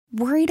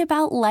Worried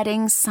about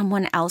letting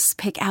someone else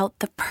pick out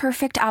the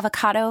perfect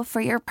avocado for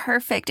your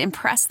perfect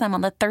impress them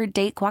on the third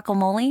date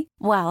guacamole?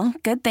 Well,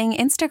 good thing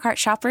Instacart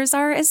shoppers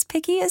are as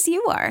picky as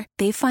you are.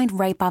 They find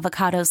ripe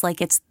avocados like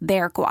it's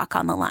their guac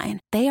on the line.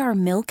 They are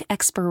milk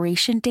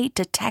expiration date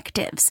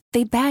detectives.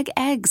 They bag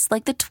eggs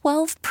like the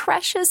 12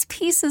 precious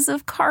pieces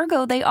of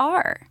cargo they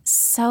are.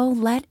 So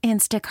let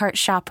Instacart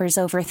shoppers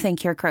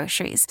overthink your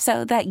groceries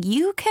so that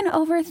you can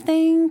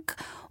overthink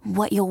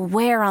what you'll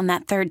wear on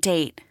that third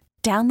date.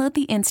 Download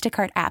the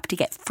Instacart app to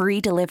get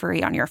free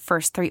delivery on your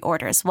first 3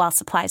 orders while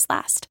supplies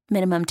last.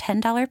 Minimum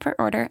 $10 per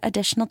order.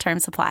 Additional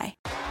terms apply.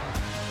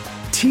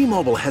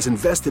 T-Mobile has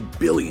invested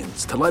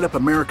billions to light up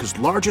America's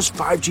largest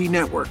 5G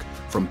network,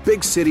 from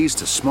big cities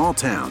to small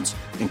towns,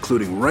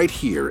 including right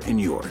here in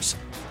yours.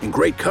 And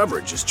great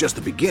coverage is just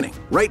the beginning.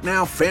 Right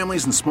now,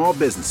 families and small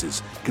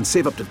businesses can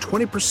save up to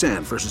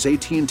 20% versus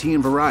AT&T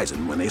and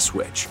Verizon when they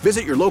switch.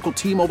 Visit your local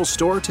T-Mobile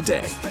store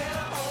today.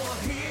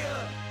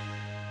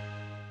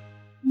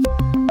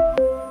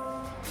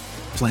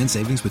 Plan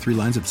savings with 3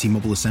 lines of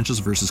T-Mobile Essentials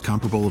versus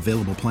comparable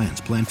available plans.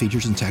 Plan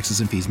features and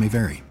taxes and fees may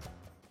vary.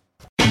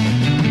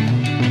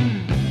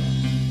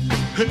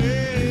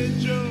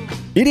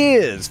 It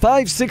is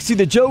 560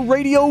 The Joe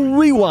Radio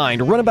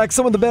Rewind, running back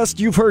some of the best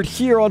you've heard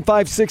here on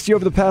 560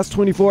 over the past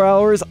 24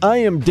 hours. I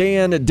am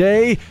Dan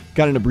Day.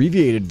 Got an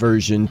abbreviated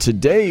version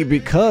today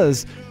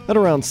because at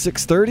around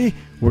 6:30,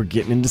 we're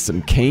getting into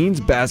some Canes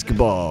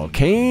basketball.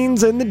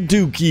 Canes and the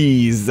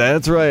Dukies.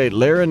 That's right,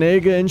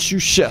 Larinaga and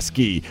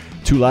Krzyzewski.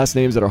 2 last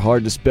names that are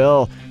hard to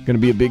spell. Going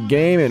to be a big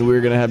game, and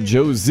we're going to have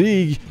Joe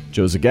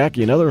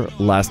Zagacki, another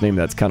last name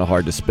that's kind of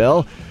hard to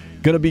spell.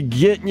 Going to be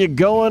getting you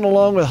going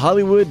along with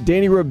Hollywood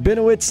Danny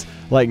Rabinowitz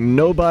like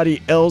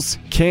nobody else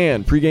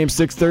can. Pre-game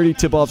 6:30,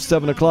 tip-off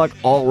 7 o'clock,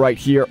 all right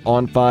here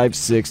on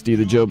 560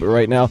 The Joe. But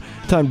right now,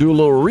 time to do a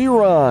little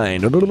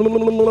rewind. Going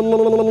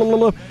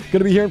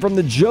to be hearing from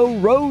the Joe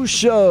Rose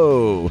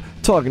Show,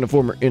 talking to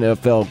former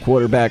NFL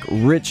quarterback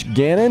Rich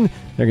Gannon.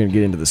 They're going to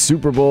get into the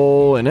Super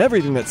Bowl and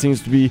everything that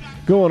seems to be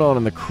going on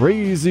in the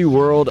crazy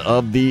world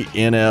of the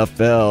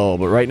NFL.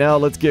 But right now,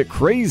 let's get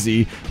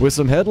crazy with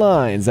some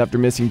headlines. After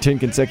missing 10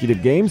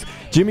 consecutive games,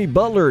 Jimmy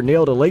Butler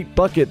nailed a late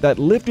bucket that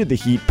lifted the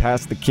Heat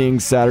past the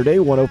Kings Saturday,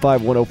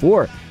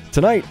 105-104.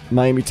 Tonight,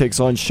 Miami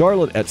takes on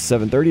Charlotte at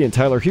 7:30, and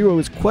Tyler Hero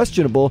is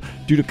questionable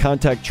due to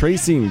contact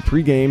tracing.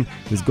 Pre-game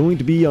is going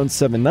to be on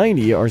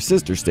 790, our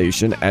sister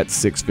station, at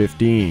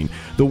 6:15.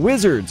 The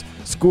Wizards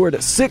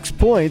scored 6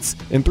 points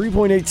in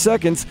 3.8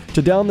 seconds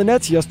to down the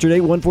Nets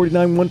yesterday,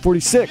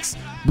 149-146.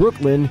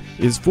 Brooklyn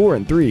is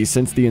 4-3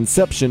 since the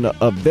inception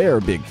of their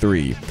Big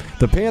Three.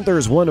 The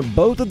Panthers won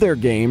both of their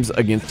games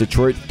against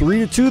Detroit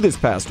 3-2 this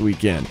past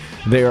weekend.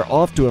 They are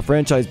off to a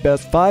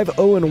franchise-best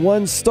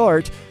 5-0-1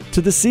 start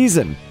to the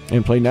season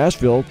and play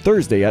Nashville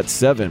Thursday at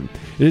 7.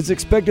 It is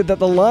expected that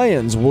the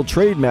Lions will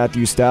trade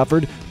Matthew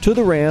Stafford to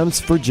the Rams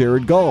for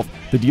Jared Goff.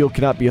 The deal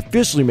cannot be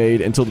officially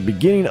made until the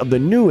beginning of the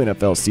new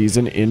NFL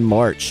season in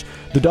March.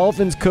 The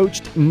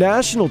Dolphins-coached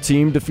national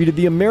team defeated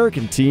the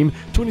American team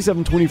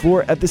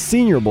 27-24 at the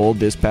Senior Bowl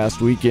this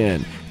past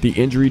weekend. The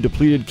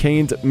injury-depleted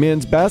Canes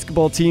men's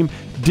basketball team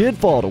did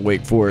fall to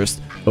Wake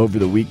Forest over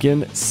the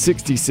weekend,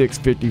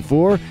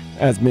 66-54.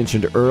 As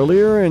mentioned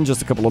earlier, in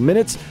just a couple of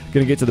minutes,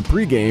 going to get to the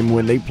pregame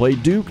when they play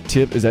Duke.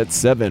 Tip is at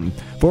 7.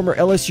 Former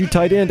LSU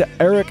tight end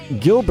Eric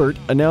Gilbert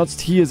announced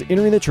he is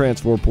entering the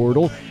transfer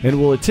portal and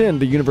will attend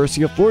the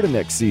University of Florida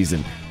next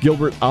season.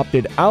 Gilbert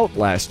opted out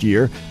last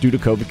year due to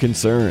COVID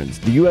concerns.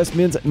 The U.S.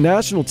 men's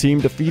national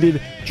team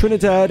defeated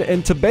Trinidad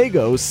and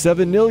Tobago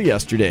 7-0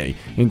 yesterday.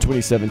 In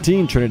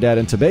 2017, Trinidad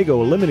and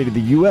Tobago eliminated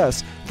the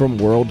U.S. from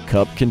World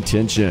Cup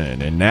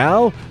contention. And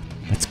now,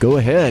 let's go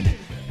ahead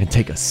and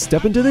take a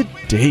step into the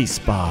day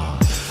spa.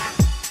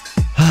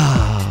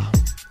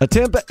 A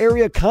Tampa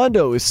area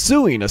condo is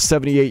suing a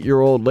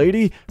 78-year-old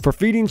lady for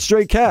feeding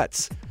stray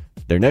cats.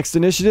 Their next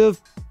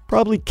initiative?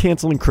 Probably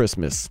canceling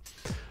Christmas.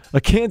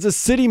 A Kansas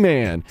City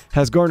man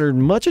has garnered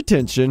much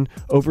attention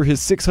over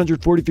his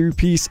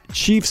 643-piece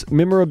Chiefs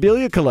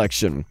memorabilia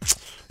collection.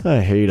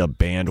 I hate a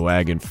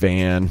bandwagon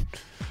fan.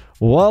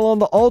 While on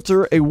the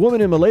altar, a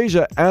woman in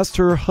Malaysia asked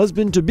her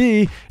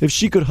husband-to-be if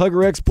she could hug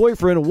her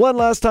ex-boyfriend one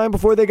last time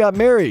before they got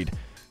married.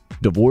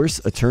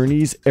 Divorce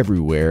attorneys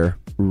everywhere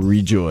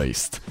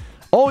rejoiced.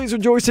 Always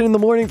rejoicing in the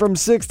morning from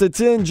 6 to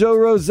 10. Joe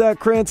Rose, Zach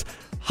Krantz,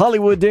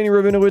 Hollywood Danny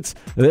Rabinowitz.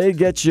 They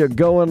get you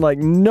going like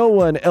no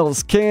one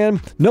else can.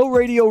 No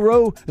Radio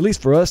Row, at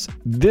least for us,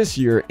 this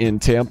year in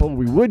Tampa.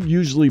 We would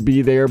usually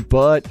be there,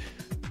 but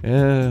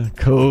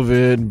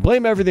COVID.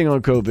 Blame everything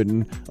on COVID.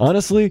 And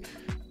honestly,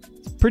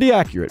 pretty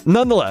accurate.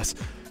 Nonetheless,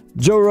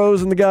 Joe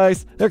Rose and the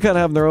guys, they're kind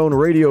of having their own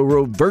Radio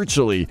Row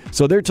virtually.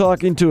 So they're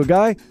talking to a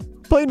guy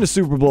played in the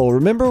Super Bowl.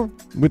 Remember?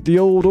 With the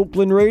old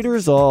Oakland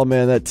Raiders? Oh,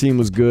 man, that team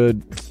was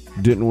good.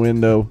 Didn't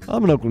win, though.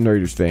 I'm an Oakland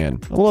Raiders fan.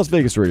 I'm a Las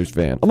Vegas Raiders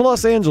fan. I'm a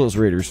Los Angeles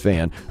Raiders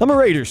fan. I'm a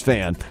Raiders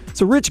fan.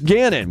 So Rich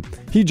Gannon,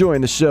 he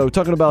joined the show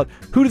talking about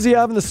who does he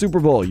have in the Super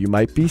Bowl. You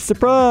might be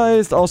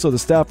surprised. Also, the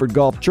Stafford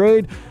Goff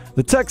trade.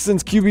 the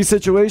Texans QB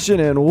situation,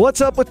 and what's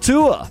up with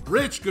Tua.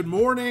 Rich, good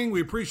morning.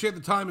 We appreciate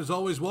the time as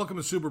always. Welcome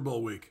to Super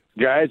Bowl week.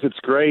 Guys, it's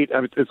great.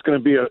 I mean, it's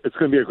going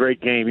to be a great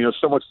game. You know,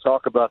 so much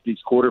talk about these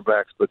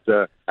quarterbacks, but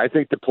I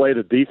think the play of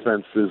the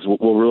defenses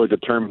will really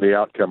determine the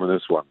outcome of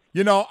this one.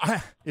 You know,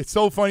 it's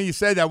so funny you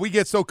say that. We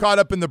get so caught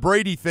up in the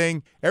Brady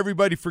thing,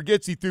 everybody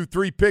forgets he threw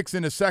 3 picks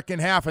in the second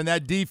half, and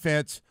that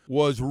defense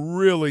was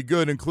really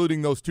good,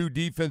 including those 2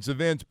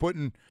 defensive ends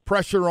putting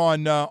pressure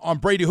on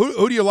Brady.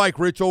 Who do you like,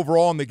 Rich,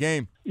 overall in the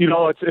game? You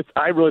know,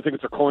 I really think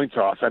it's a coin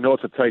toss. I know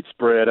it's a tight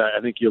spread. I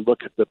think you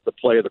look at the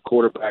play of the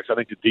quarterbacks. I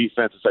think the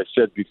defense, as I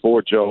said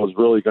before, Joe, is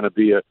really going to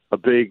be a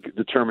big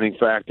determining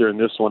factor in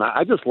this one.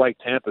 I just like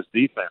Tampa's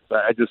defense.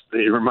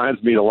 It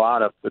reminds me a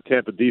lot of the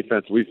Tampa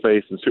defense we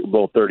faced in Super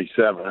Bowl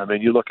 37. I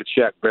mean, you look at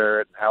Shaq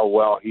Barrett and how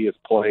well he has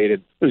played,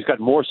 and he's got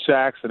more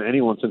sacks than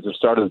anyone since the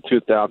start of the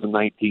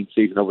 2019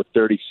 season, over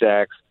 30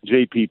 sacks.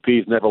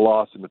 JPP's never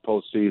lost in the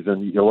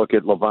postseason. You look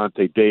at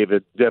Levante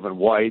David, Devin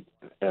White,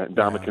 and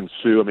Ndamukong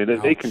Suh. I mean,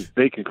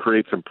 they can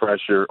create some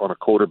pressure on a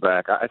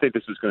quarterback. I think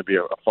this is going to be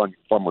a fun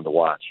one to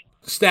watch.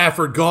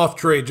 Stafford Goff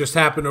trade just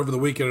happened over the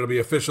weekend. It'll be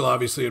official,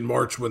 obviously, in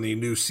March when the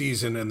new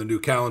season and the new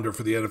calendar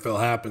for the NFL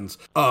happens.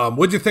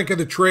 What'd you think of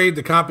the trade,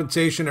 the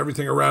compensation,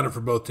 everything around it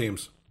for both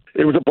teams?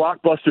 It was a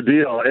blockbuster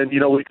deal, and, you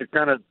know, we could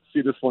kind of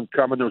see this one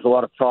coming. There was a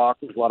lot of talk.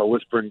 There was a lot of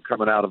whispering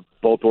coming out of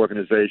both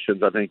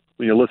organizations. I think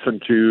when you listen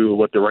to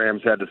what the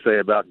Rams had to say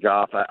about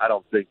Goff, I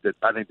think they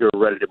were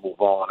ready to move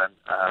on,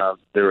 and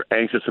they were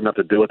anxious enough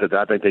to do it.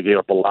 I think they gave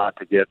up a lot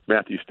to get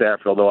Matthew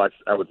Stafford, although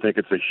I would think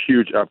it's a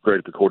huge upgrade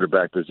at the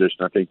quarterback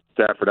position. I think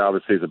Stafford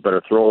obviously is a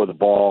better thrower of the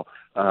ball.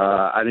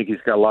 I think he's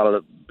got a lot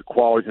of the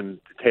qualities and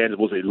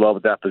tangibles that you love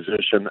at that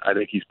position. I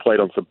think he's played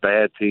on some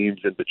bad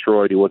teams in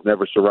Detroit. He was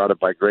never surrounded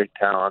by great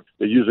talent.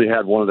 They usually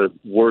had one of the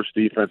worst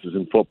defenses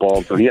in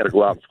football, so he had to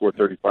go out and score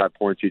 35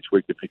 points each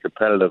week to be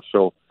competitive.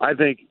 So I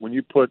think when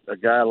you put a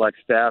guy like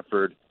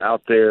Stafford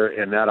out there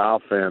in that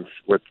offense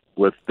with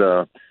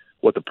the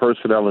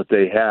personnel that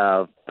they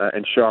have,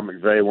 and Sean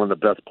McVay, one of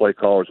the best play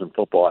callers in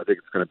football, I think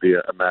it's going to be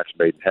a match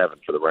made in heaven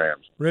for the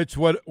Rams. Rich,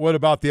 what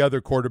about the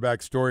other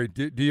quarterback story?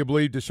 Do you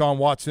believe Deshaun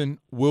Watson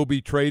will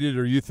be traded,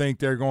 or you think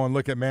they're going,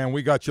 look at, man,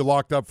 we got you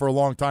locked up for a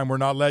long time, we're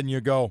not letting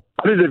you go?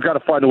 I think they've got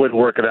to find a way to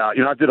work it out.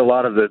 You know, I did a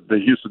lot of the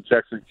Houston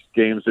Texans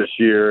games this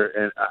year,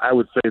 and I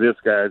would say this,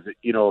 guys,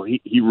 you know,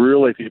 he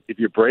really, if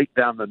you break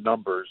down the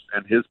numbers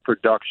and his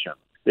production,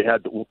 they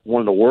had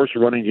one of the worst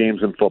running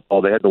games in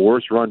football. They had the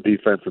worst run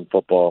defense in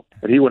football.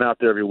 And he went out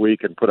there every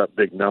week and put up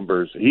big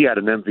numbers. He had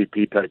an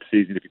MVP-type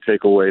season if you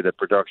take away the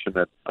production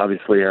that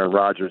obviously Aaron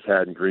Rodgers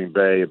had in Green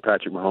Bay and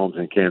Patrick Mahomes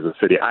in Kansas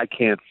City. I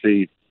can't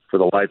see for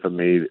the life of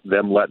me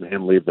them letting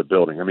him leave the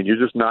building. I mean,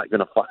 you're just not going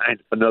to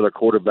find another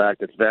quarterback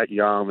that's that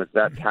young, that's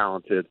that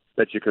talented,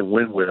 that you can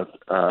win with.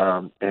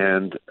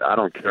 And I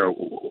don't care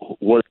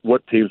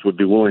what teams would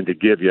be willing to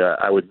give you.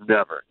 I would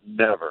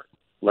never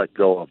let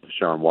go of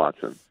Deshaun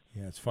Watson.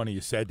 Yeah, it's funny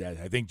you said that.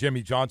 I think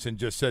Jimmy Johnson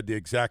just said the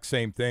exact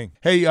same thing.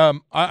 Hey,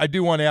 I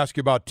do want to ask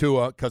you about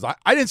Tua, because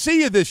I didn't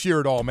see you this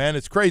year at all, man.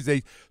 It's crazy.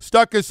 They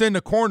stuck us in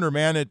the corner,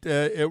 man.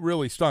 It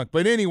really stunk.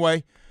 But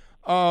anyway,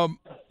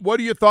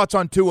 what are your thoughts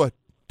on Tua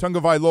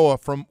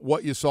Tagovailoa from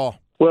what you saw?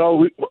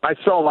 Well, I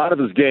saw a lot of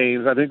his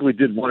games. I think we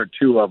did 1 or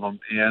 2 of them.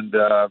 And,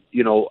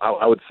 you know,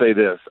 I would say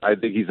this. I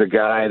think he's a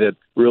guy that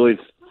really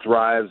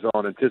thrives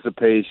on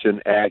anticipation,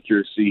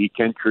 accuracy. He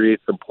can create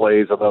some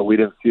plays, although we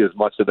didn't see as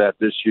much of that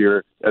this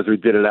year as we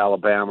did at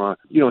Alabama.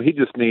 You know, he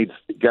just needs,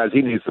 guys,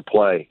 he needs to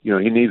play. You know,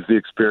 he needs the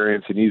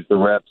experience. He needs the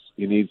reps.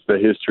 He needs the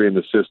history in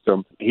the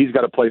system. He's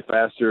got to play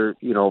faster,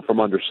 you know, from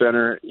under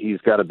center. He's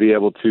got to be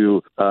able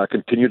to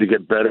continue to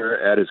get better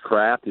at his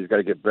craft. He's got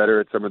to get better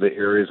at some of the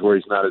areas where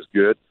he's not as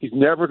good. He's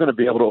never going to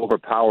be able to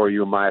overpower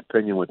you, in my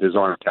opinion, with his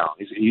arm talent.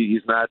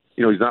 He's not,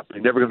 you know, he's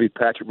never going to be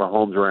Patrick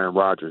Mahomes or Aaron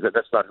Rodgers.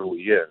 That's not who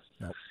he is.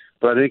 No.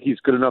 But I think he's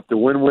good enough to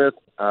win with.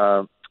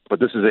 But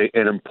this is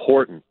an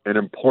important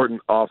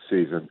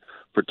offseason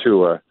for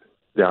Tua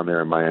down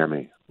there in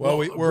Miami. Well,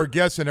 we're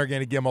guessing they're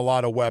going to give him a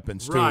lot of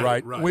weapons too,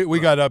 right? We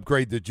got to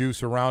upgrade the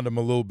juice around him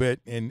a little bit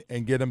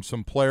and get him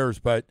some players.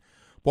 But,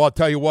 well, I'll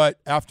tell you what,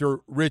 after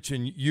Rich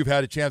and you've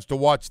had a chance to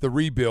watch the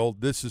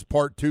rebuild, this is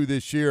part 2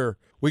 this year.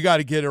 We got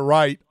to get it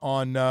right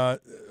on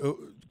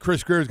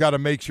Chris Grier's got to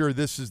make sure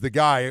this is the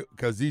guy,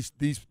 because these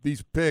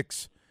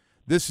picks,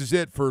 this is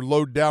it for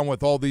load down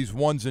with all these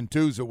 1s and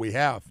 2s that we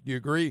have. Do you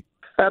agree?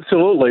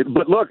 Absolutely.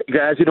 But look,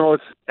 guys, you know,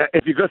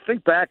 if you go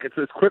think back, it's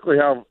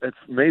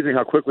amazing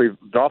how quickly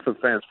Dolphins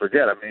fans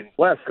forget. I mean,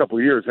 last couple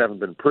of years haven't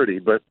been pretty,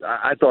 but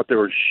I thought there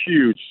were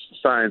huge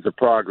signs of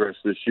progress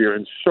this year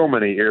in so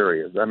many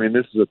areas. I mean,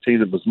 this is a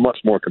team that was much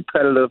more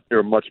competitive. They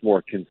were much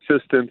more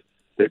consistent.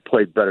 They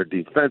played better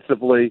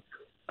defensively.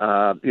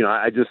 You know,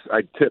 I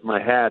tip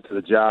my hat to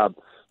the job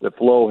that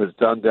Flo has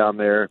done down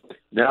there.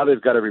 Now they've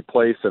got to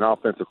replace an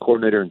offensive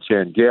coordinator in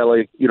Chan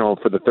Gailey, you know,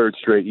 for the 3rd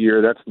straight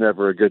year. That's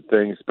never a good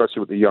thing, especially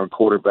with a young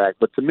quarterback.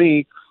 But to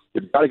me,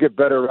 you've got to get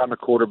better around the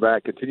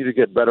quarterback, continue to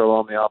get better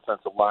along the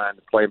offensive line.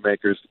 The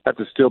playmakers have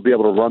to still be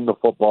able to run the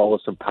football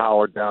with some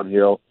power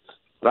downhill.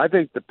 But I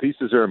think the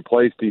pieces are in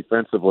place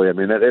defensively. I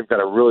mean, they've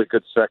got a really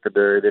good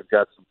secondary. They've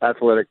got some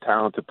athletic,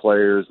 talented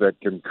players that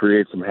can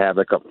create some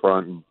havoc up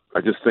front. And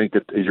I just think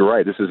that you're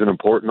right. This is an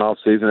important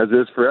offseason, as it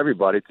is for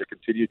everybody, to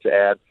continue to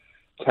add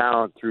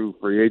talent through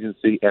free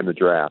agency and the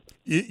draft.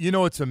 You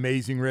know, it's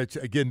amazing, Rich,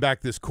 again,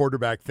 back to this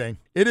quarterback thing.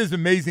 It is an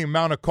amazing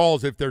amount of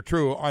calls, if they're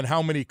true, on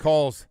how many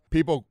calls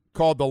people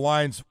called the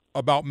Lions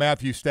about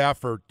Matthew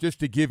Stafford, just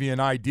to give you an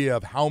idea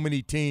of how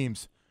many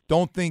teams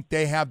don't think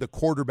they have the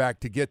quarterback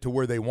to get to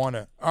where they want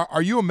to.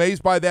 Are you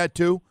amazed by that,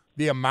 too?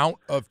 The amount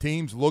of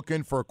teams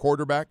looking for a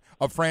quarterback,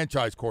 a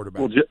franchise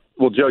quarterback?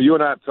 Well, Joe, you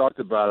and I have talked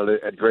about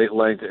it at great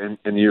length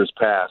in years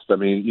past. I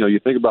mean, you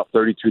think about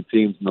 32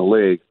 teams in the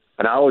league,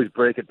 and I always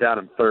break it down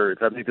in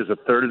thirds. I think there's a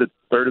third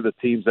of the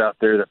teams out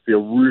there that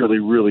feel really,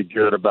 really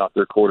good about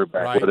their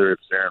quarterback, right, whether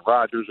it's Aaron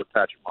Rodgers or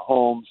Patrick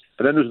Mahomes.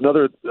 And then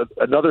there's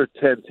another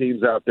 10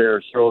 teams out there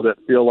or so that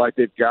feel like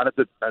they've got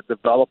a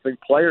developing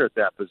player at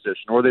that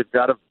position, or they've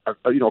got a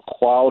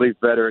quality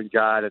veteran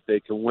guy that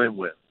they can win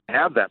with.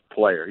 Have that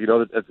player,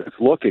 that's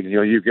looking.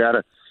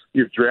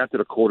 You've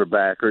drafted a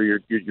quarterback, or you're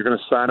going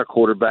to sign a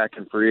quarterback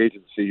in free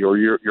agency, or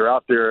you're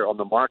out there on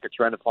the market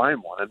trying to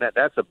find one, and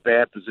that's a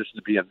bad position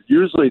to be in.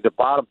 Usually, the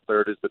bottom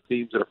third is the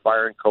teams that are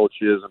firing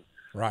coaches and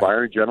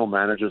firing general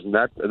managers and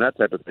that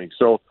type of thing.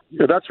 So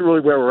that's really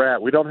where we're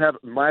at. We don't have,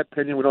 in my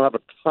opinion, a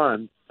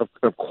ton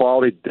of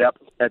quality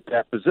depth at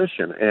that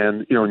position.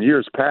 And in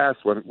years past,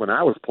 when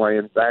I was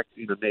playing back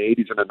in the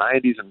 80s and the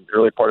 90s and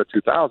early part of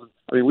 2000,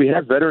 I mean, we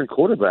had veteran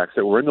quarterbacks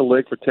that were in the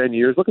league for 10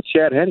 years. Look at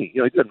Chad Henne. He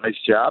did a nice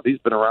job. He's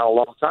been around a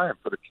long time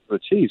for the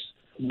Chiefs.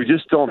 We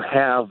just don't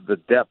have the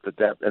depth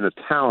and the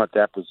talent at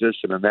that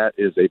position, and that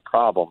is a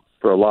problem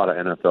for a lot of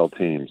NFL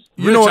teams.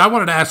 Rich, I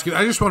wanted to ask you,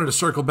 I just wanted to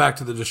circle back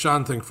to the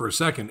Deshaun thing for a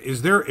second.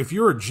 Is there, if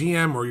you're a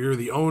GM or you're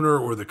the owner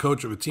or the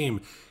coach of a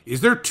team, is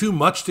there too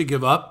much to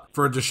give up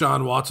for a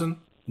Deshaun Watson,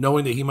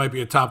 knowing that he might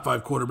be a top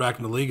 5 quarterback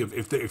in the league?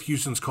 If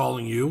Houston's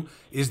calling you,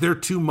 is there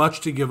too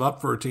much to give up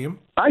for a team?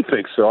 I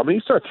think so. I mean,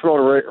 you start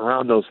throwing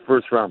around those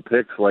first-round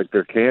picks like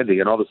they're candy,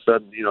 and all of a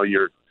sudden,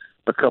 you're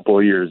a couple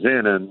of years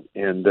in, and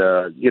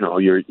you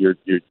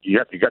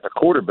got the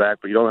quarterback,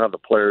 but you don't have the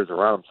players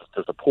around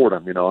to support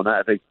him. And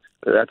I think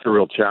that's a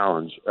real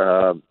challenge.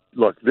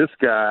 Look, this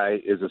guy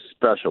is a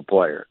special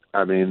player.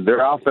 I mean,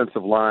 their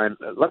offensive line,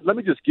 let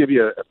me just give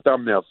you a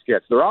thumbnail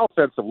sketch. Their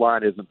offensive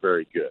line isn't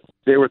very good.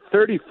 They were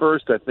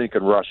 31st, I think,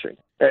 in rushing.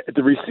 At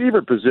the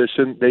receiver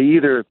position, they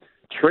either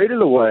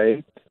traded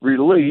away,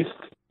 released,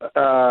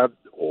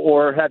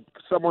 or had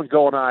someone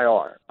go on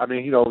IR. I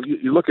mean,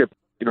 you look at,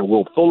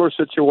 Will Fuller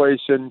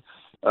situation.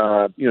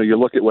 You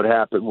look at what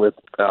happened with,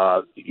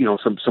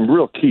 some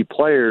real key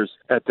players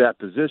at that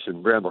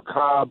position. Randall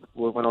Cobb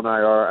went on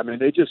IR. I mean,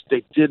 they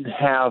didn't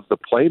have the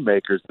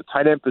playmakers. The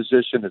tight end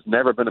position has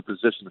never been a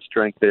position of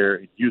strength there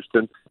in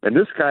Houston. And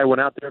this guy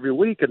went out there every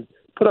week and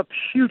put up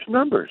huge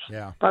numbers.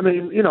 Yeah. I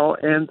mean,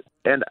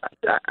 and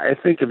I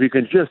think if you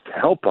can just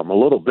help him a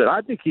little bit,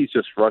 I think he's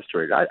just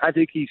frustrated. I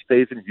think he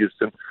stays in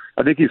Houston.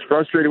 I think he's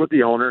frustrated with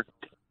the owner.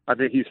 I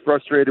think he's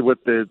frustrated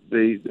with the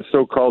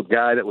so-called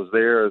guy that was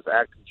there as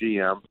acting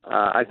GM.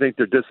 I think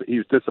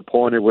he's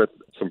disappointed with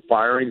some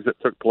firings that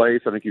took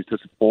place. I think he's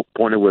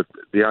disappointed with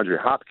DeAndre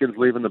Hopkins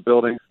leaving the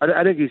building.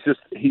 I think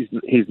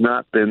he's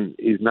not been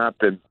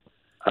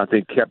I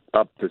think kept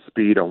up to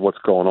speed on what's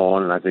going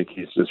on, and I think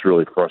he's just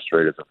really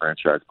frustrated as a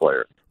franchise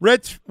player.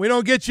 Rich, we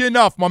don't get you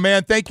enough, my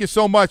man. Thank you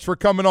so much for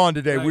coming on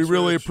today. Thanks, we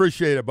really Rich.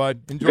 appreciate it,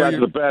 bud. You guys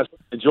are the best.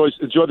 Enjoy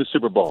the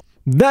Super Bowl.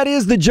 That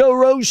is the Joe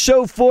Rose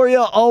Show for you.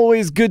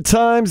 Always good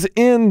times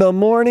in the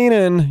morning,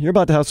 and you're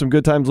about to have some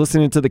good times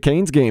listening to the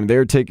Canes game.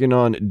 They're taking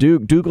on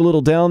Duke. Duke a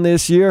little down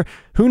this year.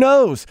 Who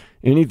knows?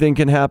 Anything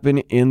can happen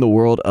in the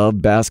world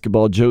of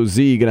basketball. Joe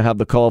Z going to have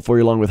the call for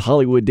you along with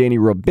Hollywood Danny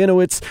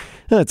Rabinowitz.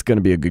 That's going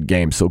to be a good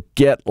game, so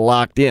get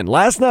locked in.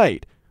 Last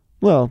night,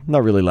 well,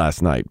 not really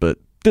last night, but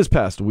this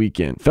past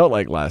weekend. Felt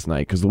like last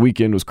night because the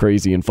weekend was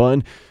crazy and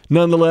fun.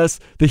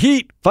 Nonetheless, the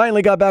Heat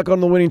finally got back on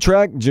the winning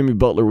track. Jimmy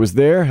Butler was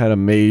there, had a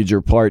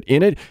major part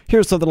in it.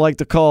 Here's something I like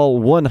to call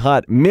One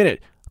Hot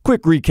Minute.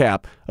 Quick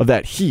recap of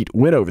that Heat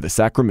win over the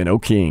Sacramento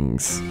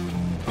Kings.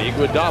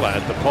 Iguodala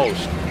at the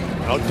post.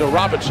 Out to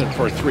Robinson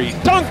for 3.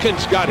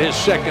 Duncan's got his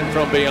second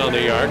from beyond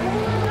the arc.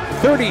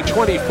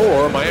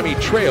 30-24, Miami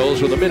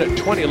trails with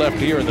 1:20 left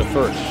here in the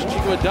first.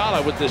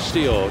 Iguodala with the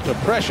steal to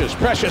Precious.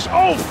 Precious,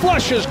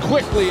 flushes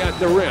quickly at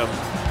the rim.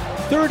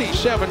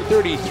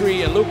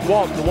 37-33, and Luke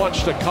Walton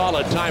wants to call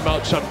a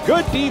timeout. Some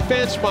good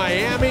defense,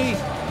 Miami,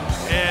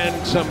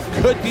 and some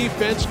good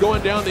defense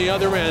going down the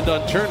other end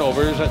on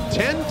turnovers. At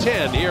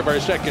 10-10 here of our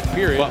second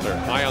period. Butler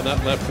high on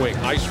that left wing.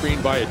 High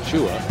screen by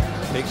Achua.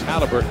 Takes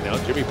Halliburton now.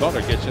 Jimmy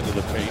Butler gets into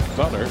the paint.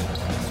 Butler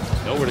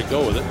nowhere to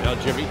go with it. Now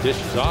Jimmy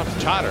dishes off.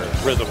 Trotter,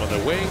 rhythm on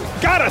the wing.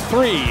 Got a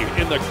 3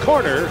 in the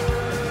corner.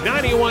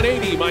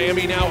 91-80.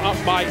 Miami now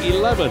up by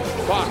 11.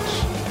 Fox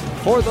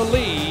for the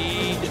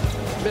lead.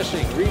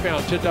 Missing.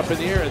 Rebound tipped up in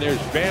the air, and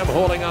there's Bam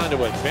holding on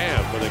to it.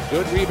 Bam with a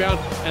good rebound,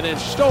 and then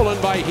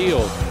stolen by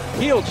Hield.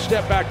 Hield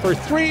step back for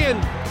 3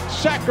 and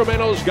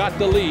Sacramento's got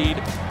the lead.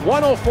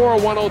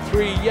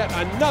 104-103, yet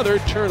another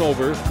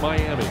turnover,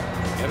 Miami.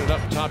 Get it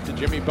up top to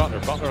Jimmy Butler.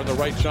 Butler on the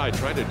right side,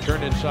 trying to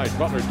turn inside.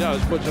 Butler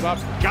does, puts it up,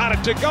 got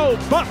it to go.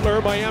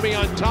 Butler, Miami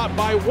on top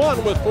by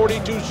 1 with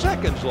 42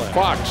 seconds left.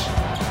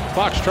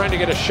 Fox trying to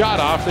get a shot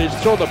off. They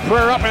throw the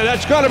prayer up, and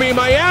that's going to be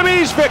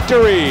Miami's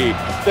victory.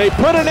 They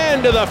put an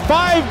end to the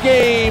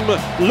 5-game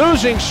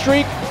losing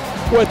streak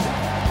with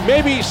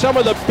maybe some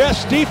of the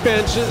best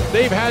defenses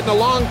they've had in a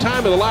long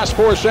time in the last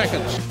 4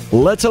 seconds.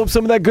 Let's hope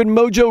some of that good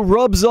mojo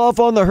rubs off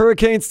on the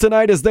Hurricanes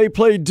tonight as they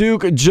play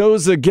Duke. Joe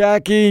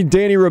Zagacki,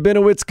 Danny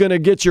Rabinowitz going to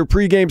get your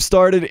pregame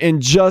started in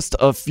just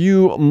a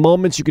few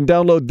moments. You can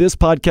download this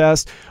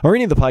podcast or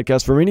any of the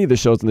podcasts from any of the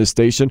shows on this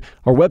station,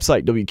 our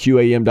website,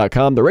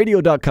 WQAM.com, the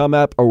radio.com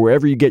app, or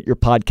wherever you get your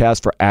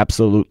podcast for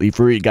absolutely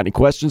free. Got any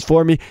questions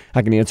for me?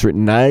 I can answer it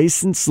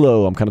nice and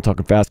slow. I'm kind of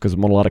talking fast because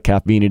I'm on a lot of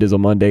caffeine. It is a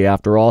Monday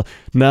after all.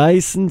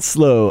 Nice and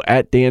slow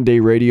at Dan Day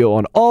Radio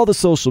on all the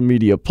social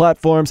media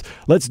platforms.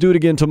 Let's do it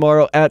again tomorrow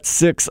at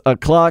 6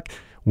 o'clock,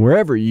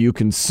 wherever you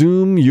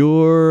consume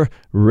your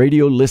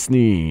radio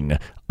listening.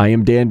 I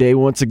am Dan Day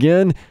once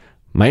again.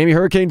 Miami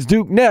Hurricanes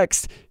Duke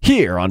next,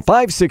 here on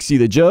 560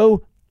 The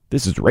Joe.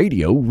 This is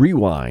Radio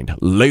Rewind.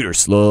 Later,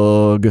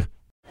 slug.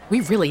 We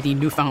really need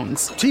new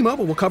phones.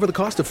 T-Mobile will cover the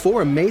cost of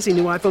 4 amazing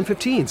new iPhone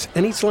 15s,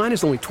 and each line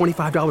is only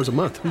 $25 a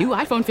month. New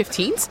iPhone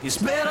 15s? It's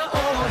better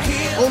over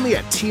here. Only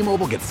at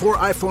T-Mobile, get 4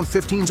 iPhone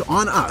 15s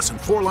on us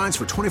and 4 lines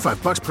for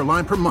 $25 per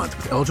line per month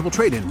with eligible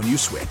trade-in when you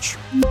switch.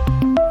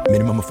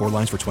 Minimum of 4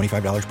 lines for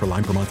 $25 per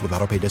line per month with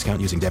autopay discount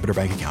using debit or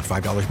bank account.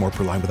 $5 more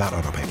per line without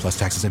autopay, plus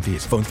taxes and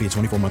fees. Phone fee at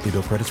 24 monthly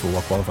bill credits for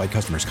well-qualified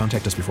customers.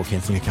 Contact us before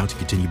canceling account to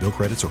continue bill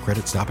credits or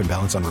credit stop and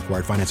balance on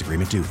required finance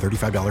agreement due.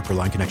 $35 per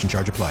line connection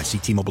charge applies. See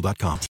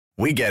T-Mobile.com.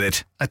 We get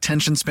it.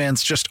 Attention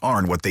spans just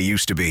aren't what they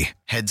used to be.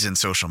 Heads in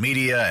social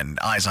media and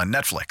eyes on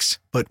Netflix.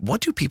 But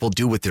what do people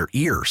do with their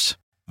ears?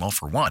 Well,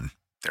 for one,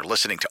 they're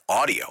listening to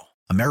audio.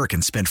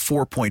 Americans spend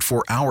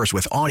 4.4 hours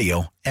with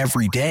audio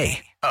every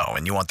day. Oh,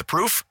 and you want the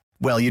proof?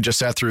 Well, you just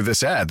sat through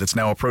this ad that's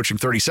now approaching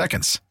 30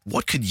 seconds.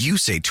 What could you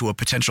say to a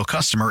potential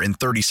customer in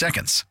 30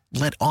 seconds?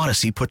 Let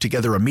Odyssey put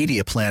together a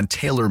media plan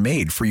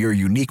tailor-made for your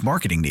unique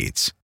marketing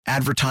needs.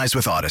 Advertise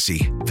with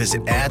Odyssey.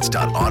 Visit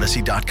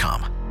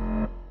ads.odyssey.com.